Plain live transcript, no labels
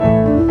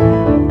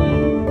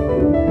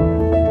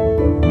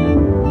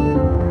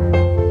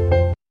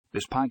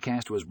This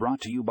podcast was brought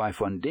to you by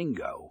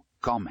Fundingo.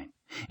 Calming.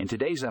 In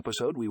today's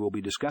episode, we will be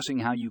discussing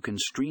how you can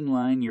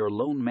streamline your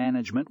loan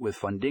management with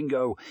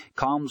Fundingo,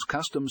 Calm's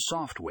custom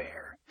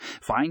software.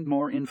 Find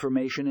more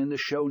information in the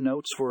show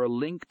notes for a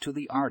link to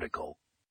the article.